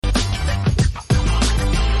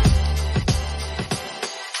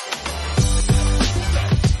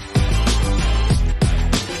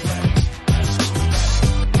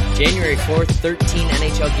February 4th, 13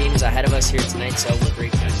 NHL games ahead of us here tonight, so we're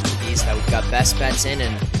great mention these. We've got best bets in,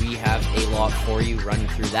 and we have a lot for you running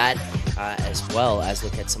through that, as well as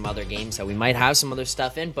look at some other games that we might have some other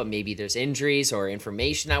stuff in, but maybe there's injuries or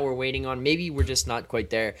information that we're waiting on. Maybe we're just not quite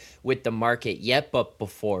there with the market yet, but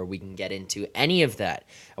before we can get into any of that,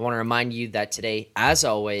 I want to remind you that today, as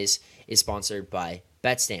always, is sponsored by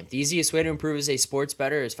BetStamp. The easiest way to improve as a sports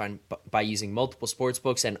bettor is by using multiple sports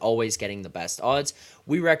books and always getting the best odds.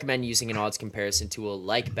 We recommend using an odds comparison tool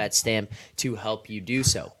like BetStamp to help you do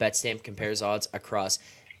so. BetStamp compares odds across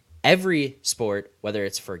every sport, whether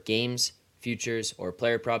it's for games, futures, or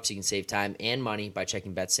player props. You can save time and money by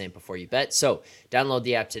checking BetStamp before you bet. So download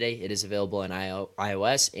the app today. It is available on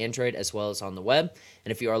iOS, Android, as well as on the web.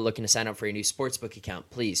 And if you are looking to sign up for a new sportsbook account,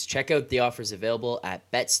 please check out the offers available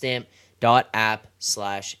at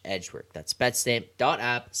betstamp.app/edgework. That's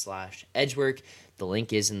betstamp.app/edgework. The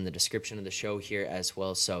link is in the description of the show here as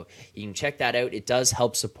well, so you can check that out. It does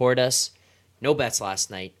help support us. No bets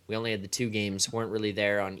last night. We only had the two games. Weren't really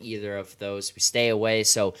there on either of those. We stay away,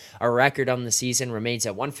 so our record on the season remains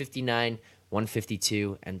at 159,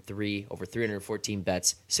 152, and 3 over 314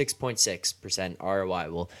 bets, 6.6%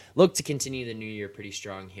 ROI. We'll look to continue the new year pretty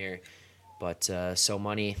strong here, but so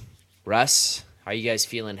money. Russ, how are you guys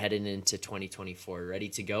feeling heading into 2024? Ready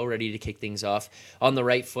to go? Ready to kick things off on the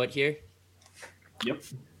right foot here? Yep.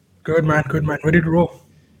 Good, man. Ready to roll.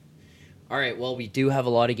 All right, well, we do have a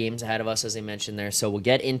lot of games ahead of us, as I mentioned there, so we'll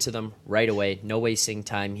get into them right away. No wasting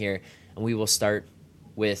time here, and we will start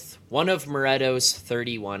with one of Moreto's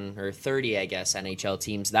 31 or 30, I guess, NHL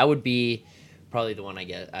teams. That would be probably the one I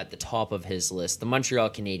get at the top of his list, the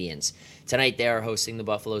Montreal Canadiens. Tonight, they are hosting the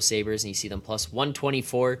Buffalo Sabres, and you see them plus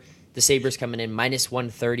 124. The Sabres coming in minus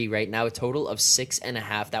 130 right now, a total of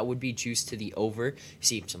 6.5. That would be juiced to the over. You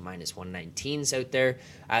see some minus 119s out there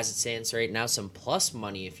as it stands right now. Some plus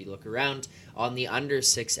money if you look around on the under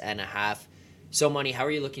 6.5. So, Money, how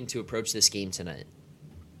are you looking to approach this game tonight?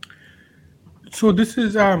 So this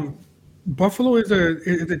is Buffalo is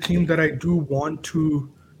a team that I do want to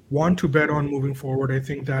bet on moving forward. I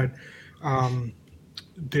think that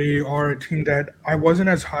they are a team that I wasn't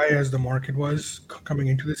as high as the market was coming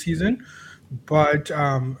into the season, but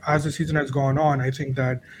as the season has gone on, I think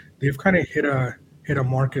that they've kind of hit a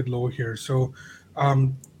market low here. So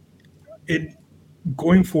it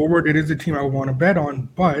going forward, it is a team I want to bet on,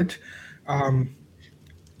 but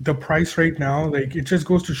the price right now, like it just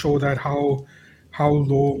goes to show that how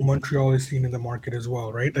low Montreal is seen in the market as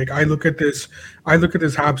well, right? Like I look at this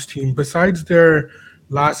Habs team. Besides their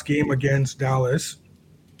last game against Dallas,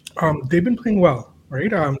 they've been playing well,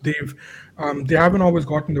 right? They haven't always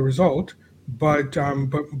gotten the result, but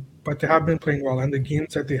they have been playing well. And the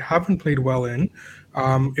games that they haven't played well in,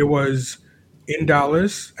 it was in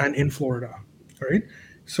Dallas and in Florida, right?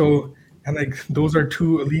 So and like those are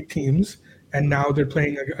two elite teams, and now they're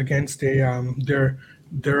playing against they're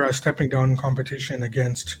stepping down in competition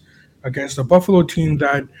against a Buffalo team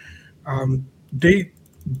that they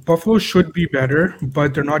Buffalo should be better,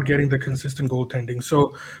 but they're not getting the consistent goaltending.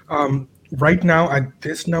 So right now at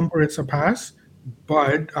this number, it's a pass.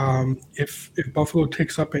 But if Buffalo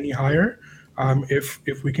takes up any higher,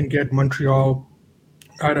 if we can get Montreal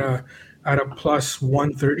at a plus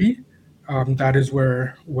 130, that is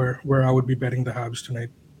where I would be betting the Habs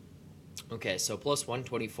tonight. Okay, so plus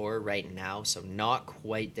 124 right now, so not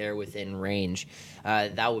quite there within range.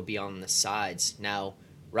 That would be on the sides. Now,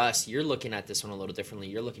 Russ, you're looking at this one a little differently.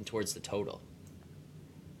 You're looking towards the total.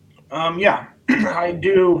 Yeah, I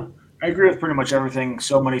do. I agree with pretty much everything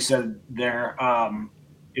so many said there.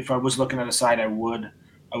 If I was looking at a side, I would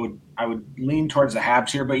lean towards the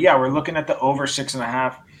Habs here. But yeah, we're looking at the over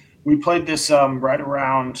 6.5. We played this right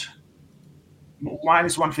around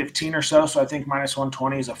minus 115 or so. So I think minus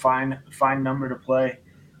 120 is a fine number to play.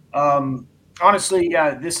 Honestly,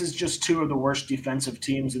 yeah, this is just two of the worst defensive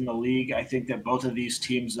teams in the league. I think that both of these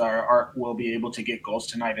teams will be able to get goals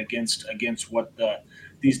tonight against what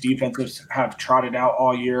these defenses have trotted out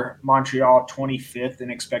all year. Montreal 25th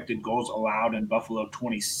in expected goals allowed, and Buffalo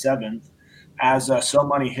 27th. As so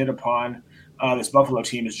many hit upon, this Buffalo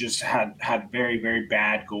team has just had very, very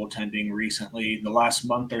bad goaltending recently. The last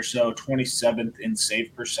month or so, 27th in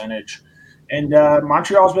save percentage. And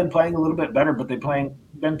Montreal's been playing a little bit better, but they've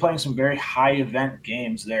been playing some very high event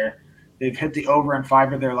games there. They've hit the over in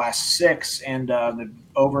 5 of their last 6, and the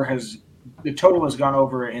total has gone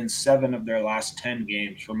over in 7 of their last 10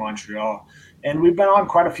 games for Montreal. And we've been on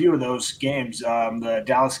quite a few of those games. The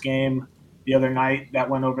Dallas game the other night, that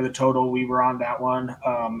went over the total. We were on that one.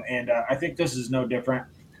 And I think this is no different.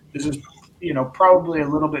 This is, probably a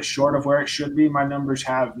little bit short of where it should be. My numbers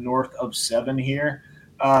have north of 7 here.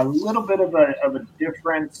 A little bit of a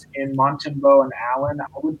difference in Montembeault and Allen. I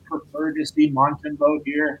would prefer to see Montembeault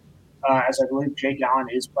here, as I believe Jake Allen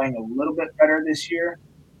is playing a little bit better this year.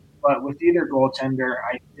 But with either goaltender,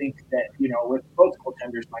 I think that, with both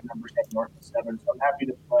goaltenders, my numbers have north of 7. So I'm happy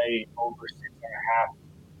to play over 6.5,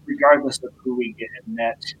 regardless of who we get in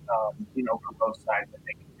net, for both sides. I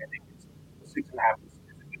think it's 6.5 is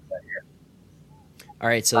a good bet here. All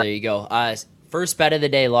right, so there you go. First bet of the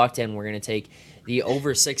day locked in. We're going to take the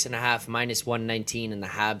over 6.5 minus 119 in the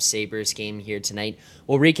Habs Sabres game here tonight.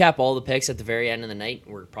 We'll recap all the picks at the very end of the night.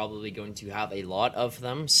 We're probably going to have a lot of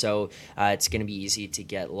them, so it's going to be easy to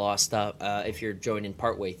get lost up if you're joining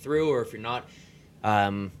partway through, or if you're not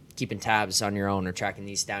keeping tabs on your own or tracking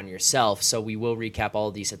these down yourself. So we will recap all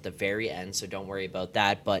of these at the very end, so don't worry about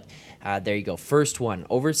that. But there you go. First one,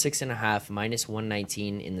 over 6.5 minus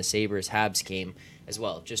 119 in the Sabres Habs game. As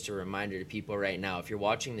well, just a reminder to people right now, if you're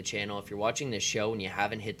watching the channel, if you're watching this show and you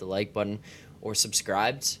haven't hit the like button or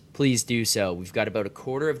subscribed, please do so. We've got about a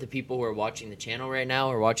quarter of the people who are watching the channel right now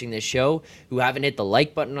or watching this show who haven't hit the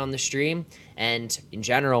like button on the stream. And in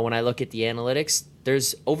general, when I look at the analytics,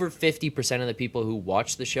 there's over 50% of the people who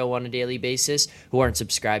watch the show on a daily basis who aren't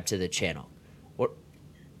subscribed to the channel.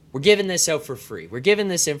 We're giving this out for free. We're giving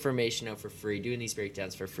this information out for free, doing these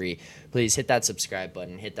breakdowns for free. Please hit that subscribe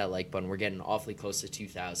button, hit that like button. We're getting awfully close to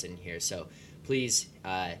 2,000 here, so please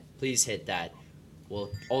hit that.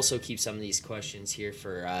 We'll also keep some of these questions here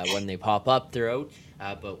for when they pop up throughout,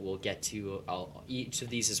 but we'll get to each of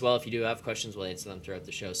these as well. If you do have questions, we'll answer them throughout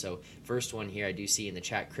the show. So first one here I do see in the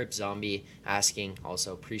chat, Crip Zombie asking,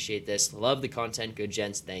 also appreciate this. Love the content, good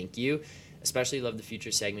gents, thank you. Especially love the future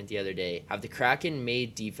segment the other day. Have the Kraken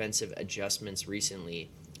made defensive adjustments recently,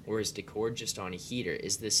 or is Decord just on a heater?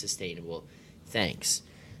 Is this sustainable? Thanks.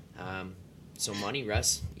 So money,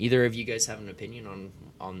 Russ, either of you guys have an opinion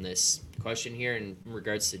on this question here in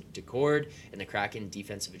regards to Decord and the Kraken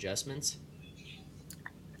defensive adjustments?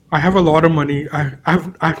 I have a lot of money. I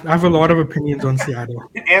have a lot of opinions on Seattle.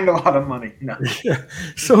 And a lot of money. No. Yeah.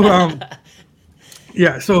 So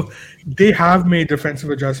yeah, so they have made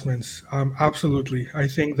defensive adjustments. Absolutely, I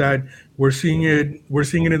think that we're seeing it. We're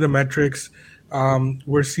seeing it in the metrics.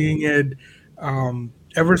 We're seeing it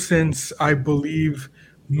ever since, I believe,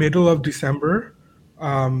 middle of December.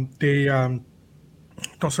 They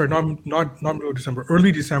no, sorry, not middle of December,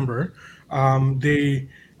 early December.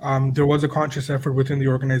 There was a conscious effort within the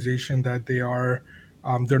organization that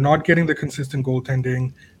they're not getting the consistent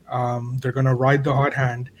goaltending. They're going to ride the hot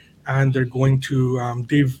hand, and they're going to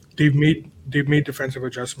they've made defensive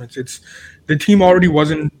adjustments. It's the team already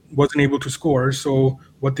wasn't able to score, so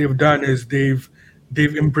what they've done is they've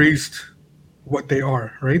embraced what they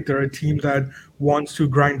are, right? They're a team that wants to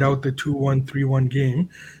grind out the 2-1, 3-1 game,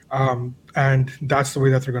 and that's the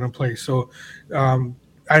way that they're going to play. So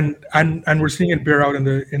and we're seeing it bear out in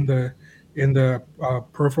the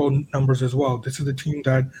peripheral numbers as well. This is a team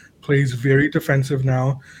that plays very defensive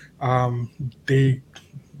now. They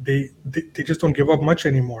just don't give up much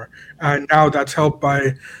anymore, and now that's helped by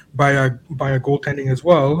a goaltending as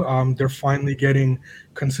well. They're finally getting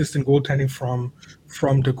consistent goaltending from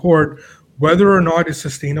Decord. Whether or not it's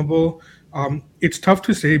sustainable, it's tough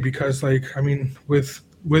to say because, with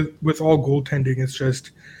all goaltending, it's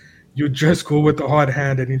just you just go with the hot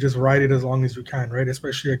hand and you just ride it as long as you can, right?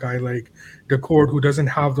 Especially a guy like Decord who doesn't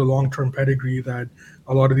have the long-term pedigree that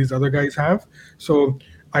a lot of these other guys have. So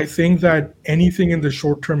I think that anything in the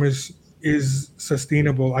short term is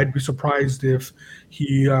sustainable. I'd be surprised if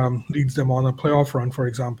he leads them on a playoff run, for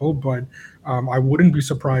example, but I wouldn't be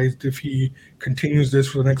surprised if he continues this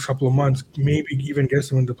for the next couple of months, maybe even gets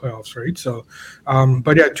them into the playoffs, right? So,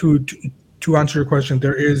 but yeah, to answer your question,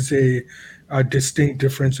 there is a distinct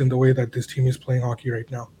difference in the way that this team is playing hockey right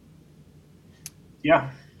now.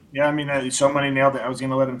 Yeah. Yeah, I mean, so many nailed it. I was going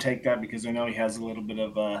to let him take that because I know he has a little bit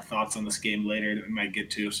of thoughts on this game later that we might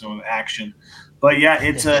get to, some of action. But yeah,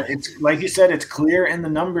 it's like you said, it's clear in the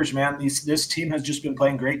numbers, man. This team has just been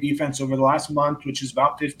playing great defense over the last month, which is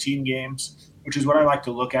about 15 games, which is what I like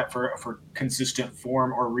to look at for consistent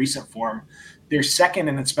form or recent form. They're second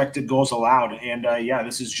in expected goals allowed, and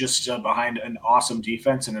this is just behind an awesome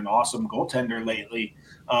defense and an awesome goaltender lately.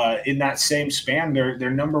 In that same span, they're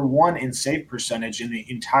number one in save percentage in the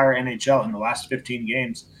entire NHL in the last 15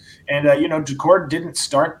 games. And Decord didn't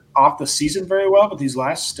start off the season very well, but this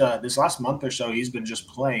last month or so, he's been just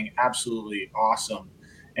playing absolutely awesome.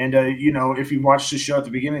 And if you watched the show at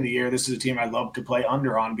the beginning of the year, this is a team I love to play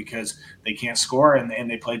under on because they can't score and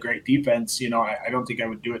they play great defense. I don't think I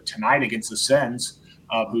would do it tonight against the Sens.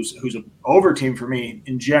 Who's an over team for me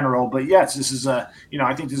in general. But yes, this is I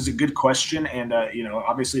think this is a good question. And,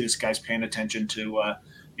 obviously this guy's paying attention to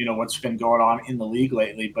what's been going on in the league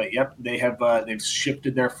lately. But yep, they've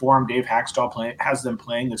shifted their form. Dave Hackstall has them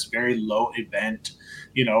playing this very low event.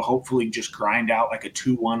 Hopefully just grind out like a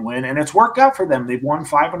 2-1 win, and it's worked out for them. They've won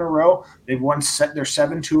 5 in a row. They've won they're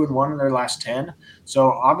 7-2-1 in their last 10.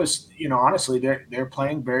 So obviously, honestly, they're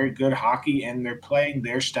playing very good hockey, and they're playing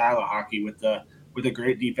their style of hockey with a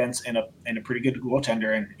great defense and a pretty good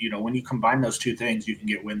goaltender. And when you combine those two things, you can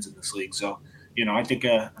get wins in this league. So I think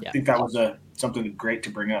that was something great to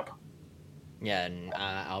bring up. Yeah, and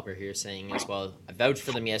Albert here saying as well, I vouched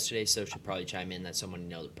for them yesterday, so should probably chime in that someone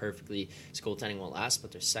nailed it perfectly. His goaltending won't last,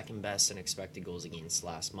 but they're second best in expected goals against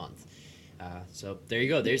last month. So there you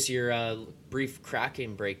go. There's your brief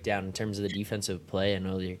Kraken breakdown in terms of the defensive play. I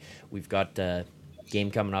know we've got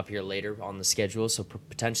game coming up here later on the schedule, so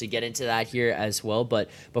potentially get into that here as well.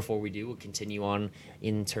 But before we do, we'll continue on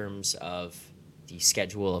in terms of the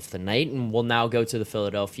schedule of the night, and we'll now go to the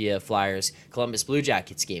Philadelphia Flyers Columbus Blue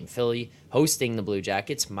Jackets game. Philly hosting the Blue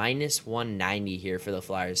Jackets, minus 190 here for the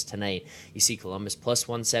Flyers tonight. You see Columbus plus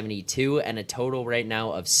 172 and a total right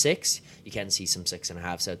now of 6. You can see some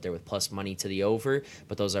 6.5s out there with plus money to the over,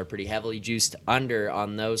 but those are pretty heavily juiced under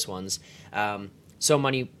on those ones. So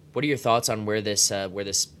Money, what are your thoughts on where this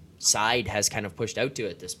side has kind of pushed out to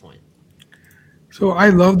at this point? So I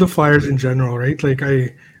love the Flyers in general, right? Like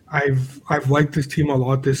I've liked this team a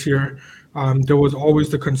lot this year. There was always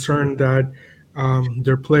the concern that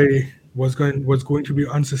their play was going to be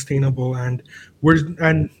unsustainable, and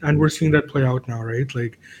we're seeing that play out now, right?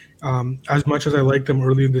 Like as much as I liked them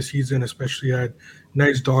early in the season, especially at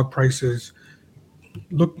nice dog prices,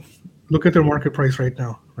 look look at their market price right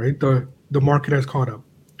now, right? The market has caught up,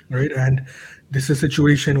 right? And this is a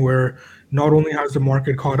situation where not only has the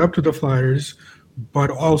market caught up to the Flyers,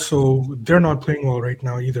 but also they're not playing well right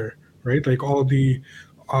now either, right? Like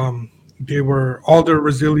um, all their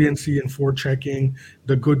resiliency and forechecking,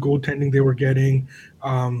 the good goaltending they were getting,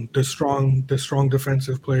 the strong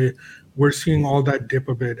defensive play. We're seeing all that dip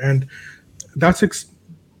a bit, and that's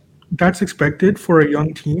that's expected for a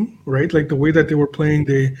young team, right? Like the way that they were playing,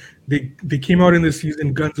 they came out in the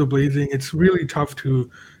season guns a blazing. It's really tough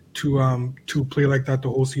to play like that the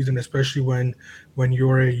whole season, especially when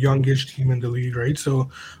you're a youngish team in the league, right? So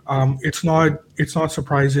it's not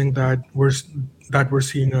surprising that we're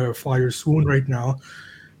seeing a Flyers swoon right now.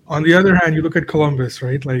 On the other hand, you look at Columbus,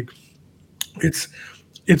 right? Like it's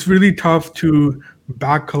it's really tough to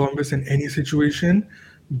back Columbus in any situation,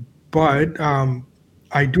 but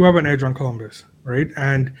I do have an edge on Columbus, right?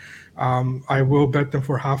 And I will bet them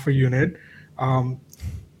for half a unit. Um,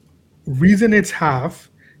 Reason it's half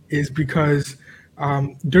is because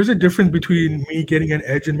there's a difference between me getting an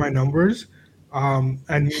edge in my numbers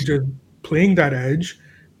and me just playing that edge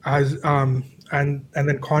as and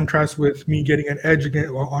then contrast with me getting an edge again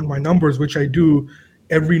on my numbers, which I do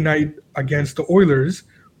every night against the Oilers,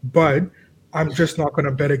 but I'm just not going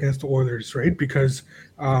to bet against the Oilers, right? Because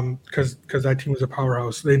that team is a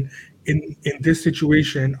powerhouse. Then in this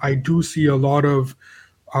situation, I do see um,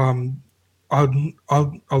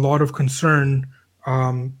 a lot of concern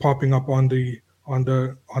popping up on the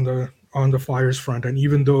Flyers front. And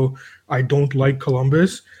even though I don't like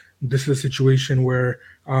Columbus, this is a situation where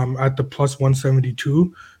at the plus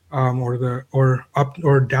 172 or up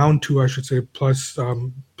or down to I should say plus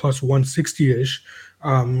 160 ish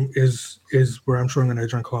is where I'm showing an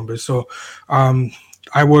edge on Columbus. So um,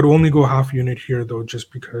 I would only go half unit here though,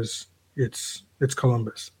 just because it's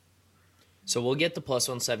Columbus. So we'll get the plus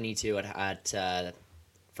 172 at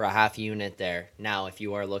for a half unit there. Now, if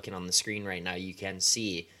you are looking on the screen right now, you can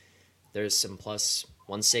see there's some plus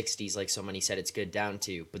 160s, like so many said it's good down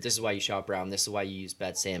to. But this is why you shop around. This is why you use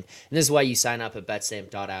BetStamp. And this is why you sign up at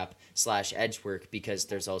betstamp.app/edgework, because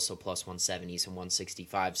there's also plus 170s and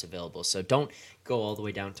 165s available. So don't go all the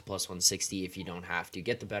way down to plus 160 if you don't have to.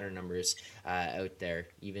 Get the better numbers out there,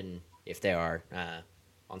 even if they are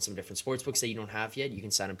on some different sports books that you don't have yet. You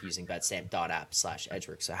can sign up using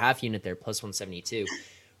betstamp.app/edgework. So half unit there, plus 172.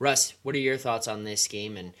 Russ, what are your thoughts on this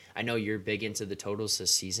game? And I know you're big into the totals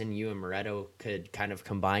this season. You and Moretto could kind of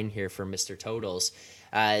combine here for Mr. Totals.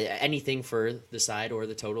 Anything for the side or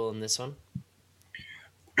the total in this one?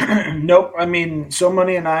 Nope. I mean, so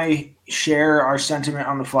money and I share our sentiment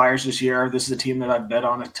on the Flyers this year. This is a team that I've bet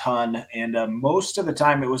on a ton, and most of the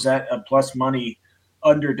time it was at a plus money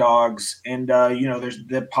underdogs. And there's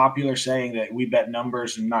the popular saying that we bet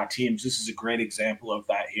numbers and not teams. This is a great example of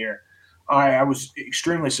that here. I was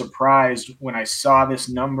extremely surprised when I saw this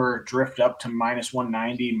number drift up to minus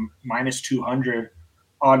 190, minus 200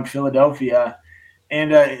 on Philadelphia.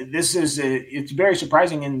 And it's very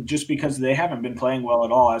surprising, and just because they haven't been playing well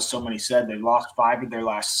at all, as so many said, they've lost 5 of their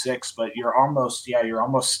last 6. But you're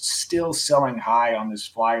almost still selling high on this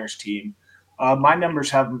Flyers team. My numbers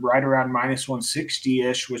have them right around minus 160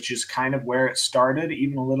 ish, which is kind of where it started,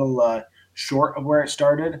 even a little short of where it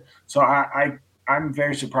started. So I'm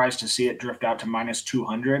very surprised to see it drift out to minus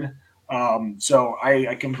 200. So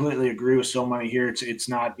I completely agree with so many here. It's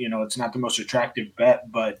not, it's not the most attractive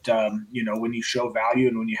bet, but when you show value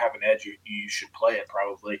and when you have an edge, you should play it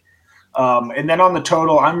probably. And then on the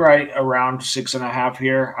total, I'm right around 6.5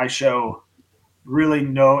 here. I show really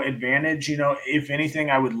no advantage. If anything,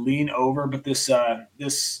 I would lean over, but this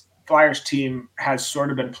Flyers team has sort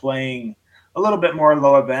of been playing a little bit more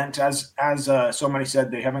low event, as so many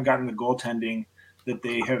said. They haven't gotten the goaltending that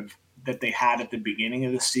they had at the beginning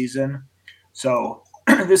of the season. So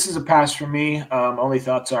this is a pass for me. Only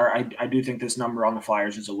thoughts are I do think this number on the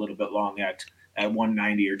Flyers is a little bit long at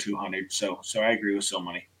 190 or 200. So I agree with so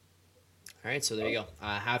many. All right, so there you go.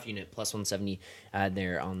 Half unit plus 170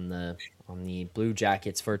 there on the Blue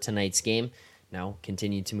Jackets for tonight's game. Now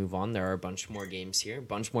continue to move on. There are a bunch more games here, a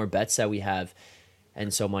bunch more bets that we have.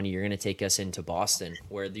 And so, Money, you're going to take us into Boston,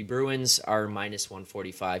 where the Bruins are minus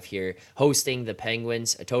 145 here, hosting the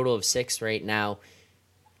Penguins, a total of 6 right now.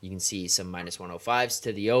 You can see some minus 105s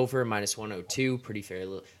to the over, minus 102, pretty fair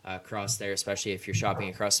across there, especially if you're shopping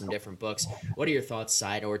across some different books. What are your thoughts,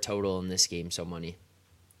 side or total, in this game, so Money?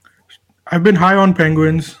 I've been high on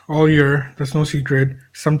Penguins all year. That's no secret.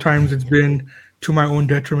 Sometimes it's been to my own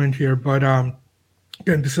detriment here, but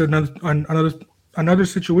again, this is another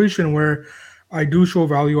situation where I do show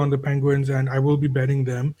value on the Penguins, and I will be betting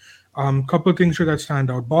them. Couple of things here that stand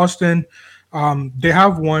out. Boston, they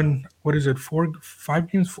have won, what is it, 5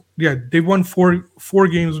 games? Yeah, they've won four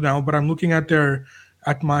games now. But I'm looking at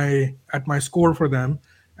my score for them,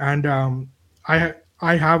 and I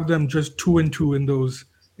have them just 2-2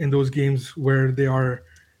 in those games where they are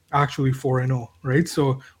actually 4-0, right?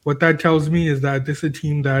 So what that tells me is that this is a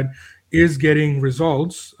team that is getting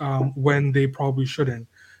results when they probably shouldn't.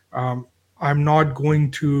 Um, I'm not going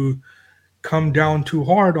to come down too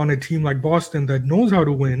hard on a team like Boston that knows how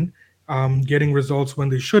to win, getting results when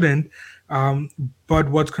they shouldn't. Um, but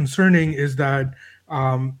what's concerning is that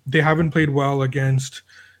they haven't played well against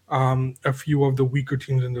a few of the weaker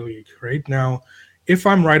teams in the league. Right now, if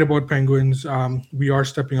I'm right about Penguins, we are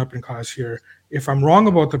stepping up in class here. If I'm wrong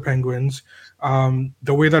about the Penguins,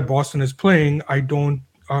 the way that Boston is playing, I don't.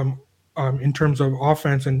 In terms of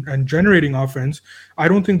offense and generating offense, I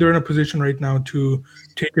don't think they're in a position right now to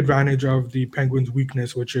take advantage of the Penguins'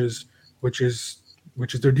 weakness, which is which is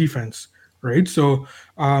their defense, right? So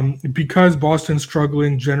because Boston's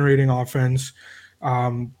struggling generating offense,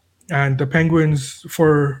 um, and the Penguins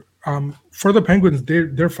for the Penguins,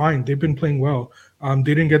 they're fine. They've been playing well.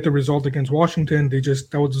 They didn't get the result against Washington.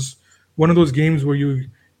 That was just one of those games where you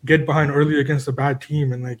get behind early against a bad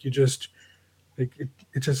team, and like you just like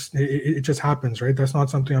it just happens, right? That's not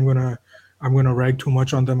something I'm gonna rag too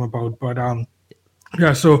much on them about. But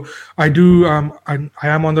yeah, so I do. I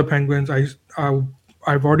am on the Penguins.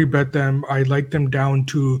 I've already bet them. I like them down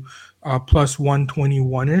to plus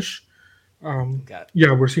 121 ish. Okay.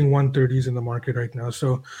 Yeah, we're seeing 130s in the market right now.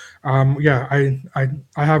 So yeah,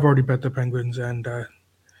 I have already bet the Penguins, and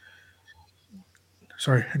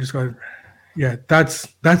sorry, I just got it. Yeah, that's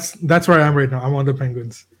where I am right now. I'm on the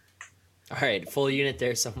Penguins. All right, full unit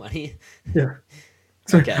there, some Money. Yeah.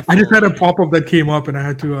 So Okay, I just full had a unit. pop up that came up, and I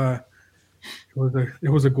had to. It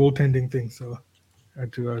was a goaltending thing, so I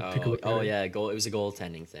had to take a Oh, look at oh it. yeah, goal. It was a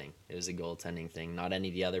goaltending thing. It was a goaltending thing. Not any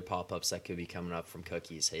of the other pop-ups that could be coming up from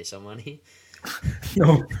cookies. Hey, some Money.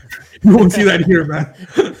 No, you won't see that here, man.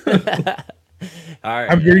 All I'm right,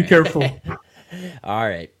 all very right. careful. All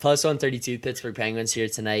right, plus 132 Pittsburgh Penguins here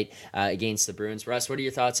tonight against the Bruins. Russ, what are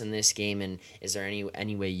your thoughts on this game, and is there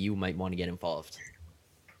any way you might want to get involved?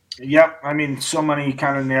 Yep, I mean, so many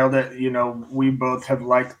kind of nailed it. We both have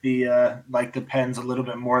liked the Pens a little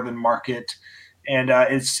bit more than market, and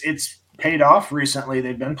it's paid off recently.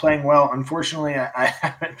 They've been playing well. Unfortunately, I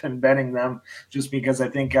haven't been betting them just because I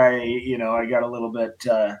think I got a little bit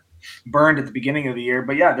burned at the beginning of the year.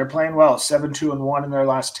 But yeah, they're playing well. 7-2-1 in their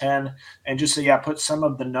last 10, and just so yeah, put some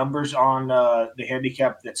of the numbers on the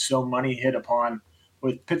handicap that so money hit upon.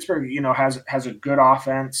 With Pittsburgh, has a good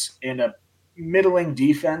offense and a middling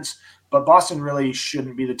defense, but Boston really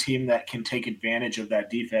shouldn't be the team that can take advantage of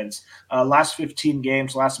that defense. Last 15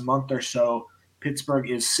 games, last month or so, Pittsburgh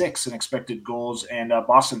is 6th in expected goals, and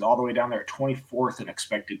Boston all the way down there at 24th in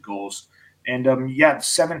expected goals. And yeah,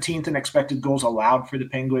 17th in expected goals allowed for the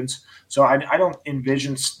Penguins. So I don't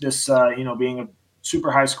envision this, being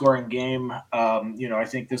super high scoring game. I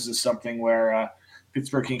think this is something where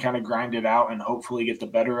Pittsburgh can kind of grind it out and hopefully get the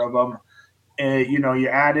better of them. You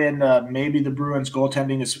add in maybe the Bruins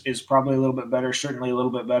goaltending is probably a little bit better, certainly a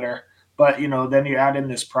little bit better. But then you add in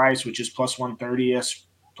this price, which is plus 130,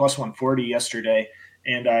 plus 140 yesterday,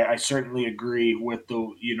 and I certainly agree with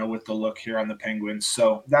the look here on the Penguins.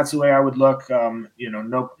 So that's the way I would look.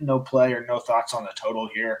 No play or no thoughts on the total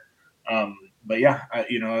here. But yeah,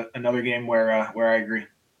 another game where I agree.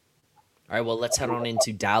 All right, well, let's head on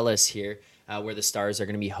into Dallas here, where the Stars are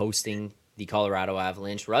going to be hosting the Colorado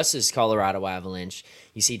Avalanche. Russ's Colorado Avalanche.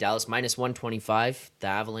 You see Dallas minus 125, the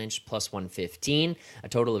Avalanche plus 115, a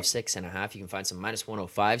total of 6.5. You can find some minus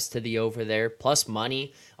 105s to the over there, plus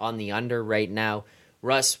money on the under right now.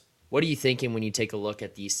 Russ, what are you thinking when you take a look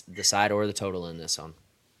at the side or the total in this one?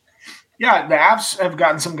 Yeah, the Avs have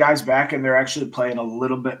gotten some guys back, and they're actually playing a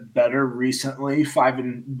little bit better recently.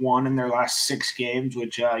 5-1 in their last 6 games,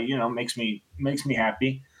 which makes me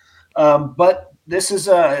happy. But this is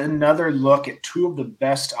another look at two of the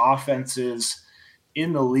best offenses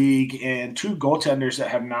in the league and two goaltenders that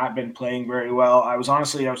have not been playing very well. I was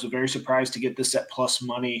very surprised to get this at plus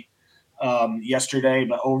money yesterday,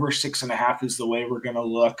 but over 6.5 is the way we're going to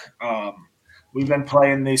look. We've been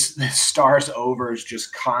playing these stars overs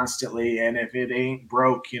just constantly, and if it ain't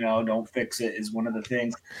broke, don't fix it is one of the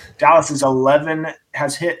things. Dallas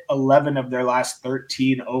has hit 11 of their last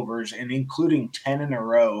 13 overs, and including 10 in a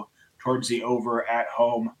row towards the over at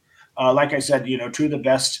home. Like I said, two of the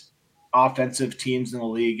best offensive teams in the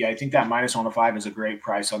league. I think that minus 105 is a great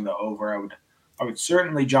price on the over. I would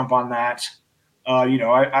certainly jump on that.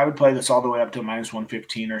 I would play this all the way up to minus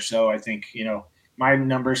 115 or so. I think, my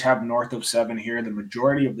numbers have north of 7 here the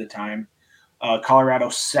majority of the time. Colorado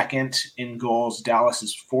second in goals. Dallas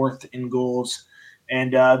is fourth in goals.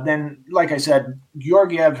 And then, like I said,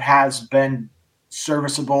 Georgiev has been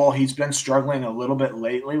serviceable. He's been struggling a little bit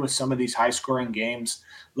lately with some of these high-scoring games,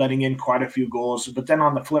 letting in quite a few goals. But then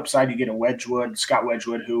on the flip side, you get Scott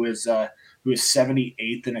Wedgwood, who is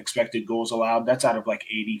 78th in expected goals allowed. That's out of like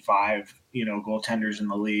 85, goaltenders in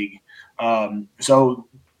the league. So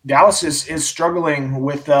Dallas is struggling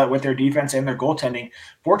with their defense and their goaltending.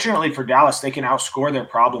 Fortunately for Dallas, they can outscore their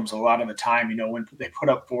problems a lot of the time. When they put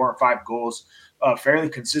up 4 or 5 goals fairly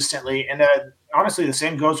consistently, and honestly, the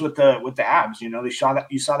same goes with the Abs. You saw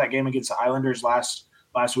that game against the Islanders last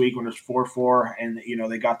week when it was 4-4, and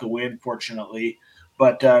they got the win fortunately.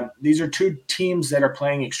 But these are two teams that are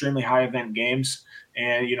playing extremely high event games,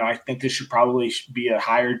 and I think this should probably be a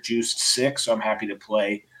higher juiced 6. So I'm happy to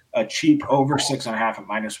play a cheap over 6.5 at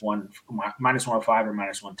minus 105 or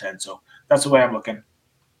minus 110. So that's the way I'm looking.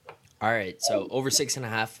 All right, so over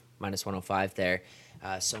 6.5, minus 105 there.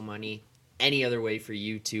 So money. Any other way for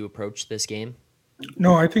you to approach this game?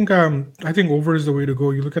 No, I think over is the way to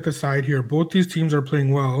go. You look at the side here; both these teams are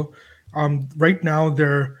playing well. Right now,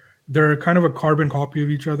 they're kind of a carbon copy of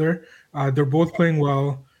each other. They're both playing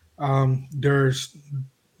well. They're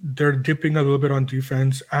dipping a little bit on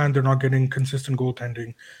defense, and they're not getting consistent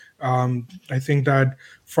goaltending. I think that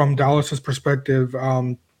from Dallas's perspective,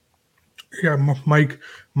 yeah,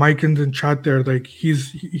 Mike in the chat there, like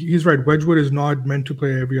he's right. Wedgwood is not meant to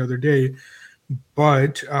play every other day,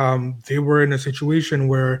 but they were in a situation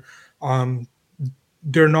where um,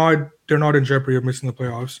 they're not in jeopardy of missing the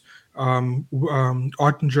playoffs.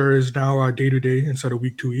 Ottinger is now day to day instead of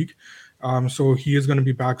week to week, so he is going to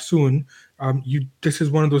be back soon. This is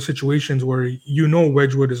one of those situations where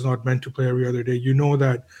Wedgwood is not meant to play every other day. You know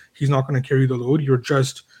that he's not going to carry the load. You're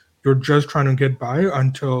just trying to get by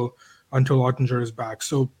until Ottinger is back.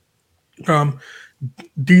 So um,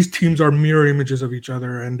 these teams are mirror images of each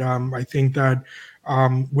other, and I think that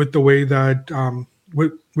with the way that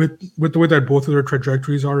with the way that both of their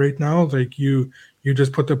trajectories are right now, like you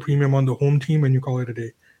just put the premium on the home team and you call it a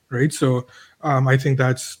day, right? So I think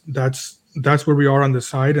that's where we are on the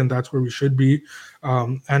side, and that's where we should be.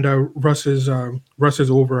 And Russ is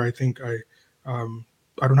over. I think I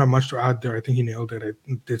don't have much to add there. I think he nailed it.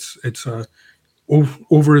 It's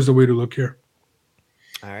over is the way to look here.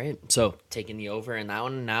 All right, so taking the over in that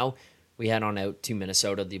one. Now we head on out to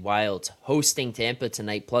Minnesota. The Wild hosting Tampa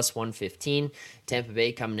tonight, plus 115. Tampa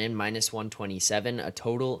Bay coming in minus 127. A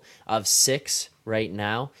total of 6 right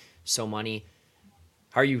now. So money.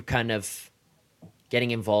 How are you kind of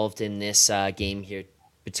getting involved in this game here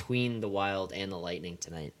between the Wild and the Lightning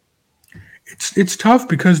tonight? It's tough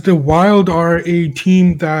because the Wild are a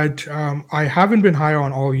team that I haven't been high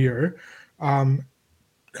on all year, um,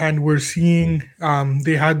 and we're seeing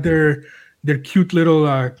they had their cute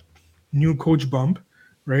little new coach bump,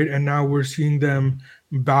 right? And now we're seeing them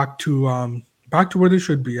back to back to where they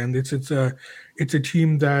should be, and it's a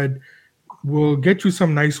team that will get you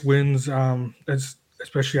some nice wins, that's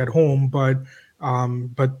especially at home, but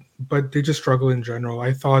they just struggle in general.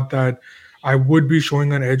 I thought that I would be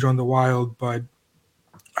showing an edge on the Wild, but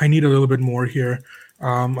I need a little bit more here,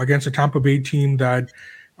 against a Tampa Bay team that,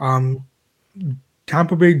 um,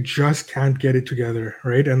 Tampa Bay just can't get it together,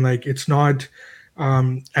 right? And like it's not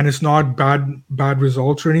bad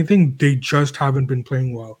results or anything. They just haven't been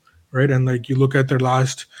playing well, right? And like you look at their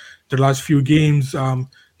last few games,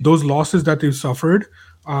 those losses that they've suffered,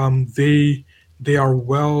 they are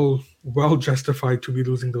well justified to be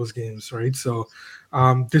losing those games, right? So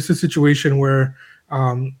this is a situation where,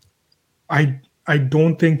 um, I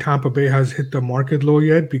don't think Tampa Bay has hit the market low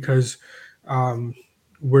yet, because, um,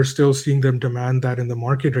 we're still seeing them demand that in the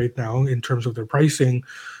market right now in terms of their pricing.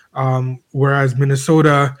 Whereas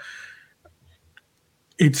Minnesota,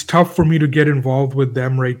 it's tough for me to get involved with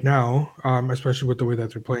them right now, especially with the way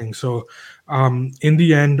that they're playing. So, in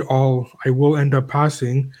the end, all I will end up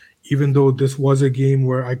passing, even though this was a game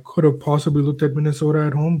where I could have possibly looked at Minnesota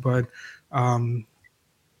at home, but, um,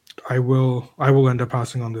 I will end up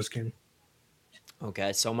passing on this game.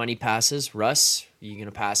 Okay, so many passes. Russ, are you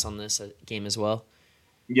gonna pass on this game as well?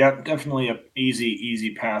 Yeah, definitely a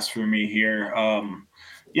easy pass for me here.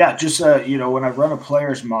 Yeah, just when I run a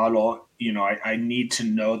players model, I need to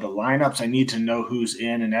know the lineups. I need to know who's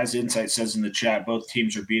in, and as Insight says in the chat, both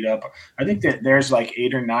teams are beat up. I think that there's like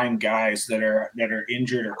 8 or 9 guys that are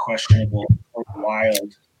injured or questionable for the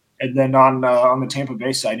Wild. And then on the Tampa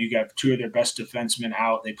Bay side, you got two of their best defensemen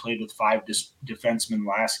out. They played with five defensemen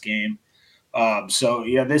last game. So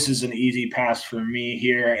yeah, this is an easy pass for me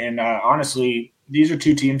here. And honestly, these are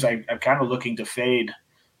two teams I'm kind of looking to fade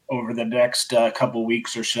over the next couple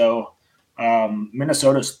weeks or so.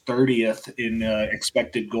 Minnesota's 30th in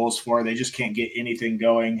expected goals for. They just can't get anything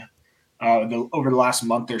going over the last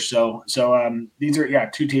month or so. So these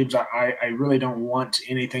are two teams I really don't want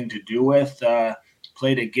anything to do with.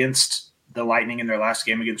 Played against the Lightning in their last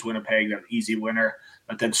game against Winnipeg, that easy winner,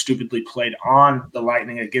 but then stupidly played on the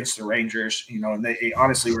Lightning against the Rangers. And they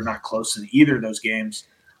honestly were not close in either of those games.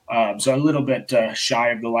 So a little bit shy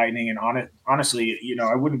of the Lightning, and honestly,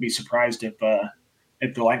 I wouldn't be surprised if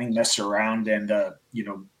the Lightning mess around and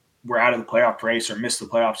we're out of the playoff race or miss the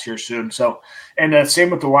playoffs here soon. So, and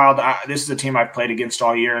same with the Wild. This is a team I've played against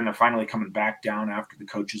all year, and they're finally coming back down after the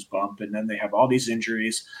coaches bump, and then they have all these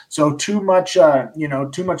injuries. So too much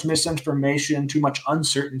misinformation, too much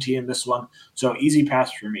uncertainty in this one. So easy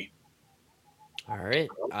pass for me. All right.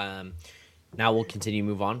 Now we'll continue to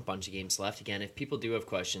move on. Bunch of games left. Again, if people do have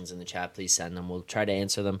questions in the chat, please send them. We'll try to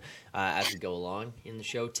answer them as we go along in the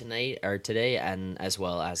show tonight or today, and as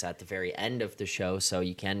well as at the very end of the show. So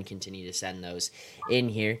you can continue to send those in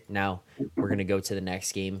here. Now we're going to go to the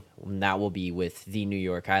next game, and that will be with the New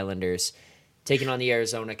York Islanders taking on the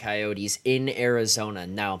Arizona Coyotes in Arizona.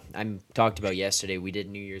 Now, I talked about yesterday, we did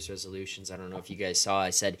New Year's resolutions. I don't know if you guys saw. I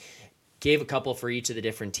said gave a couple for each of the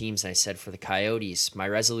different teams. And I said for the Coyotes, my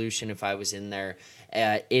resolution, if I was in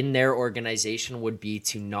their organization, would be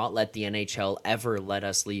to not let the NHL ever let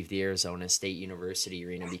us leave the Arizona State University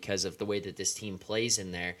arena because of the way that this team plays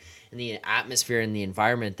in there and the atmosphere and the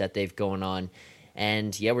environment that they've going on.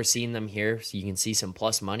 And yeah, we're seeing them here. So you can see some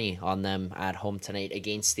plus money on them at home tonight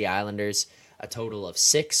against the Islanders. A total of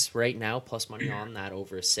 6 right now, plus money on that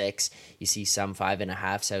over 6. You see some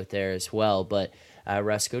 5.5s out there as well. But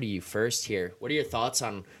Russ, go to you first here. What are your thoughts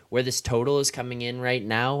on where this total is coming in right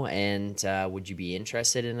now? And would you be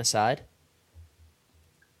interested in a side?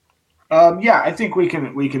 Yeah, I think we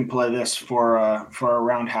can play this for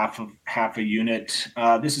around half a unit.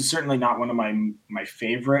 This is certainly not one of my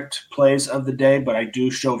favorite plays of the day, but I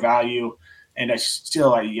do show value, and I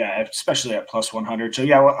still, yeah, especially at plus 100. So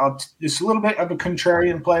yeah, well, it's a little bit of a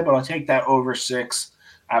contrarian play, but I'll take that over 6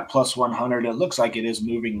 at plus 100. It looks like it is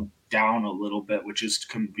moving down a little bit, which is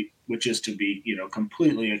to be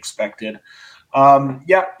completely expected.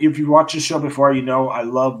 Yeah, if you watched the show before, I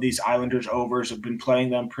love these Islanders overs. I've been playing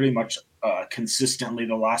them pretty much consistently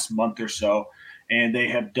the last month or so, and they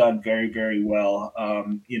have done very, very well.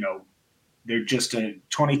 They're just a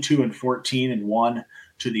 22-14-1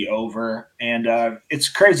 to the over, and it's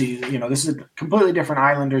crazy. This is a completely different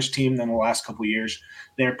Islanders team than the last couple of years.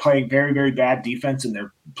 They're playing very, very bad defense, and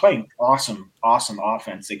they're playing awesome, awesome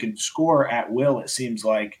offense. They can score at will, it seems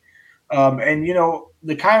like. And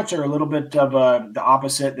the Coyotes are a little bit of the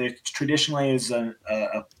opposite. They traditionally is a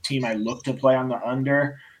team I look to play on the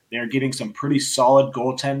under. They're getting some pretty solid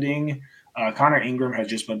goaltending. Connor Ingram has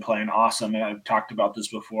just been playing awesome, and I've talked about this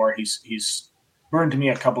before. He's burned me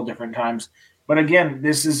a couple different times, but again,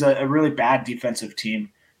 this is a really bad defensive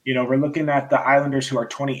team. We're looking at the Islanders, who are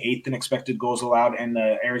 28th in expected goals allowed, and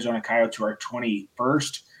the Arizona Coyotes, who are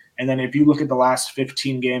 21st. And then if you look at the last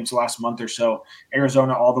 15 games, the last month or so,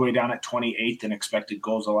 Arizona all the way down at 28th in expected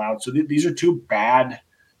goals allowed. So these are two bad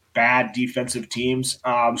defensive teams.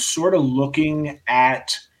 Sort of looking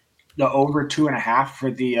at the over 2.5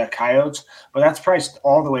 for the Coyotes, but that's priced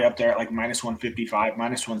all the way up there at like minus 155,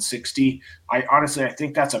 minus 160. I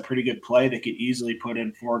think that's a pretty good play. They could easily put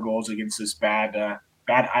in 4 goals against this bad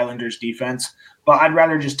Islanders defense, but I'd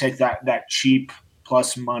rather just take that cheap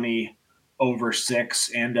plus money over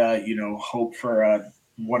 6 and hope for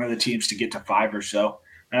one of the teams to get to 5 or so.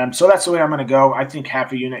 So that's the way I'm going to go. I think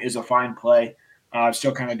half a unit is a fine play. I'm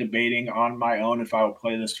still kind of debating on my own if I will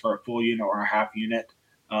play this for a full unit or a half unit.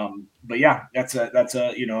 But yeah, that's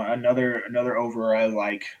another over I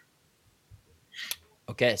like.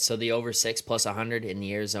 Okay, so the over 6 plus 100 in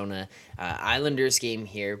the Arizona Islanders game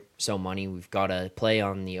here. So money, we've got a play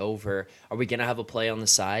on the over. Are we gonna have a play on the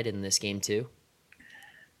side in this game too?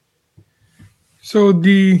 So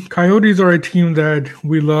the Coyotes are a team that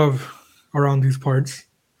we love around these parts.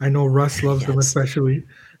 I know Russ loves them Yes. especially,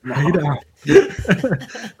 right?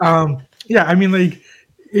 No. Yeah, I mean, like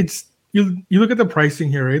it's you look at the pricing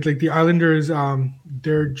here, right? Like the Islanders,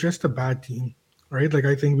 they're just a bad team, right? Like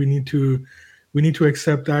I think we need to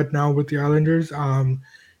accept that now with the Islanders.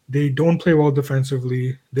 They don't play well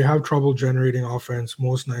defensively. They have trouble generating offense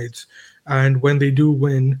most nights, and when they do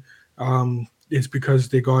win, it's because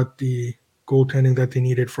they got the goaltending that they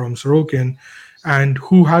needed from Sorokin, and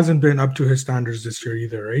who hasn't been up to his standards this year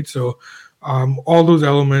either, right? So all those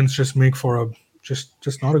elements just make for a just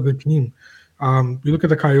not a good team. You look at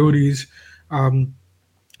the Coyotes. Um,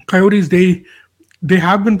 Coyotes, they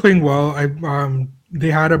have been playing well.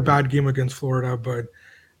 They had a bad game against Florida, but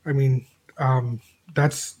I mean,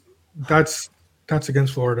 that's that's that's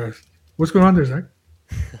against Florida. What's going on there, Zach?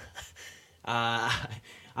 Uh,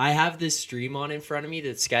 I have this stream on in front of me.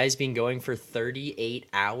 This guy's been going for 38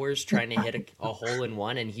 hours trying to hit a hole in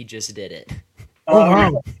one, and he just did it. Oh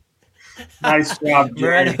wow! Nice job,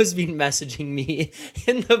 Jerry. Moreno's been messaging me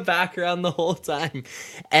in the background the whole time,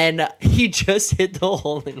 and he just hit the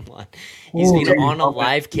hole in one. He's Oh, been Take a on a moment.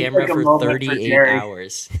 live Take camera a for moment for 38 Jerry.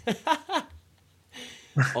 hours.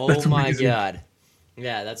 Oh That's my amazing. god.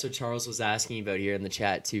 Yeah, that's what Charles was asking about here in the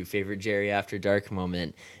chat too. Favorite Jerry After Dark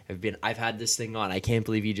moment. I've had this thing on. I can't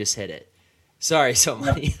believe you just hit it. Sorry, so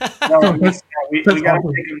many. No, That's we that's got to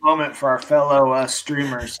awesome. take a moment for our fellow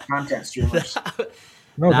streamers, content streamers.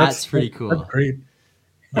 No, That's pretty that's cool. great.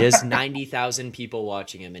 He has 90,000 people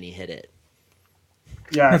watching him and he hit it.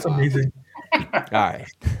 Yeah. That's Wow. amazing. All right.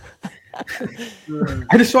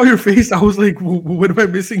 I just saw your face. I was like, what am I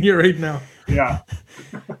missing here right now? Yeah.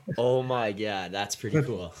 Oh my god, that's pretty That's,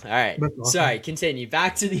 cool. All right. that's awesome. Sorry, continue.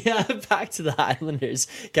 Back to the back to the Islanders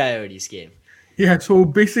Coyotes game. Yeah, so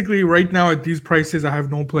basically, right now at these prices, I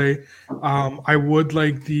have no play. I would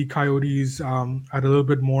like the Coyotes at a little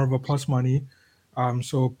bit more of a plus money.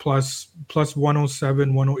 So plus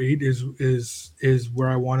 107, 108 is where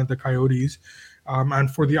I wanted the Coyotes.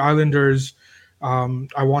 And for the Islanders,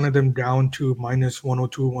 I wanted them down to minus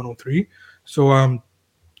 102, 103. So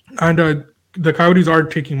and the Coyotes are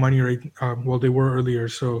taking money right. Well, they were earlier,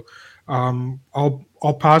 so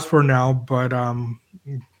I'll pass for now.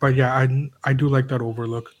 But yeah, I do like that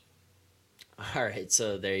overlook. All right,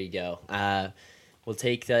 so there you go. We'll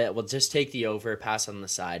just take the over, pass on the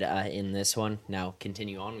side in this one. Now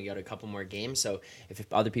continue on. We got a couple more games, so if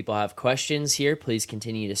other people have questions here, please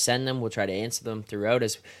continue to send them. We'll try to answer them throughout,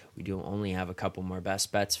 as we do only have a couple more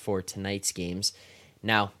best bets for tonight's games.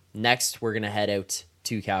 Now, next we're gonna head out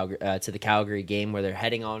to to the Calgary game, where they're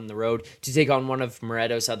heading on the road to take on one of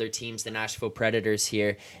Moreto's other teams, the Nashville Predators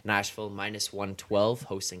here. Nashville minus 112,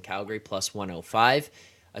 hosting Calgary plus 105.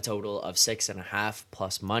 A total of 6.5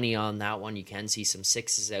 plus money on that one. You can see some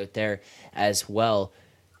sixes out there as well.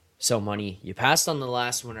 So money, you passed on the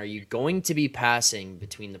last one. Are you going to be passing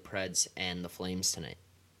between the Preds and the Flames tonight?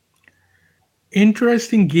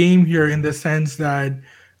 Interesting game here in the sense that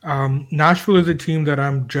Nashville is a team that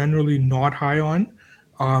I'm generally not high on,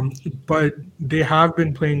 um, but they have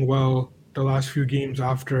been playing well the last few games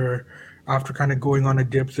after kind of going on a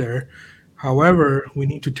dip there. However, we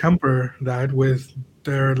need to temper that with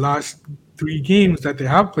their last 3 games that they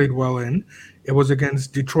have played well in. It was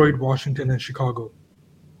against Detroit, Washington, and Chicago,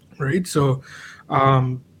 right?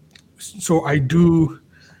 Um, so I do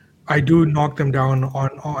knock them down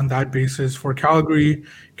on that basis. For Calgary,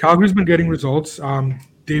 Calgary's been getting results.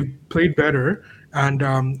 They've played better, and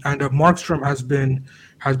Markstrom has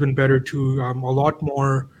been better too. A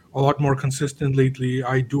lot more consistent lately.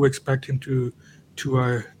 I do expect him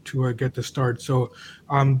to get the start. So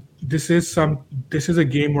this is a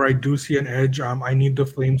game where I do see an edge. I need the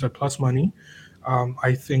Flames at plus money.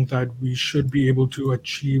 I think that we should be able to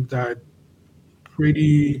achieve that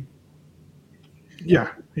pretty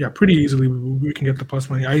pretty easily. We can get the plus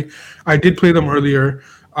money. I did play them earlier,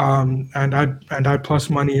 and at plus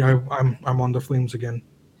money I'm on the Flames again.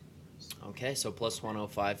 Okay, so plus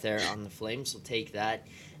 105 there on the Flames. We'll take that.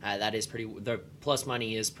 That is pretty. The plus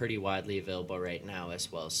money is pretty widely available right now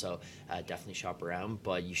as well. So definitely shop around,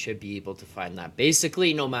 but you should be able to find that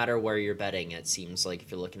basically no matter where you're betting. It seems like if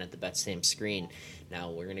you're looking at the BetStamp screen. Now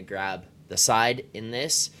we're gonna grab the side in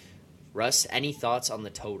this. Russ, any thoughts on the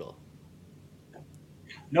total?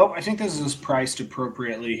 Nope, I think this is priced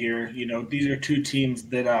appropriately here. These are two teams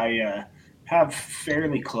that I have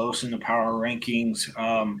fairly close in the power rankings.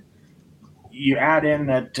 You add in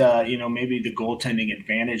that maybe the goaltending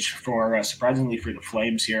advantage for surprisingly for the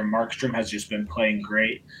Flames here. Markstrom has just been playing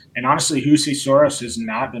great, and honestly, Husi Soros has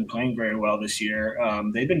not been playing very well this year.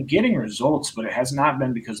 They've been getting results, but it has not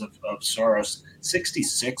been because of Soros.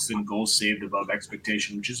 66 in goals saved above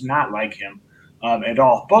expectation, which is not like him at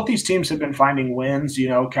all. Both these teams have been finding wins.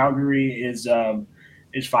 Calgary is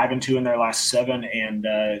 5-2 in their last 7, and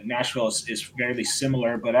Nashville is fairly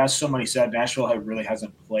similar. But as somebody said, Nashville really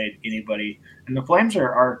hasn't played anybody, and the Flames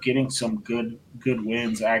are getting some good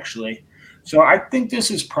wins actually. So I think this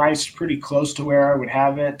is priced pretty close to where I would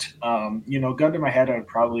have it. Gun to my head, I would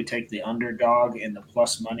probably take the underdog in the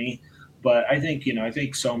plus money, but I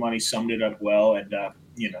think so money summed it up well, and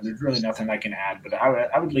there's really nothing I can add. But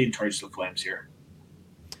I would lean towards the Flames here.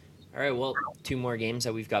 All right, well, two more games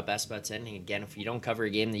that we've got best bets in. And again, if you don't cover a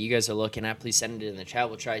game that you guys are looking at, please send it in the chat.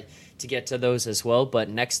 We'll try to get to those as well. But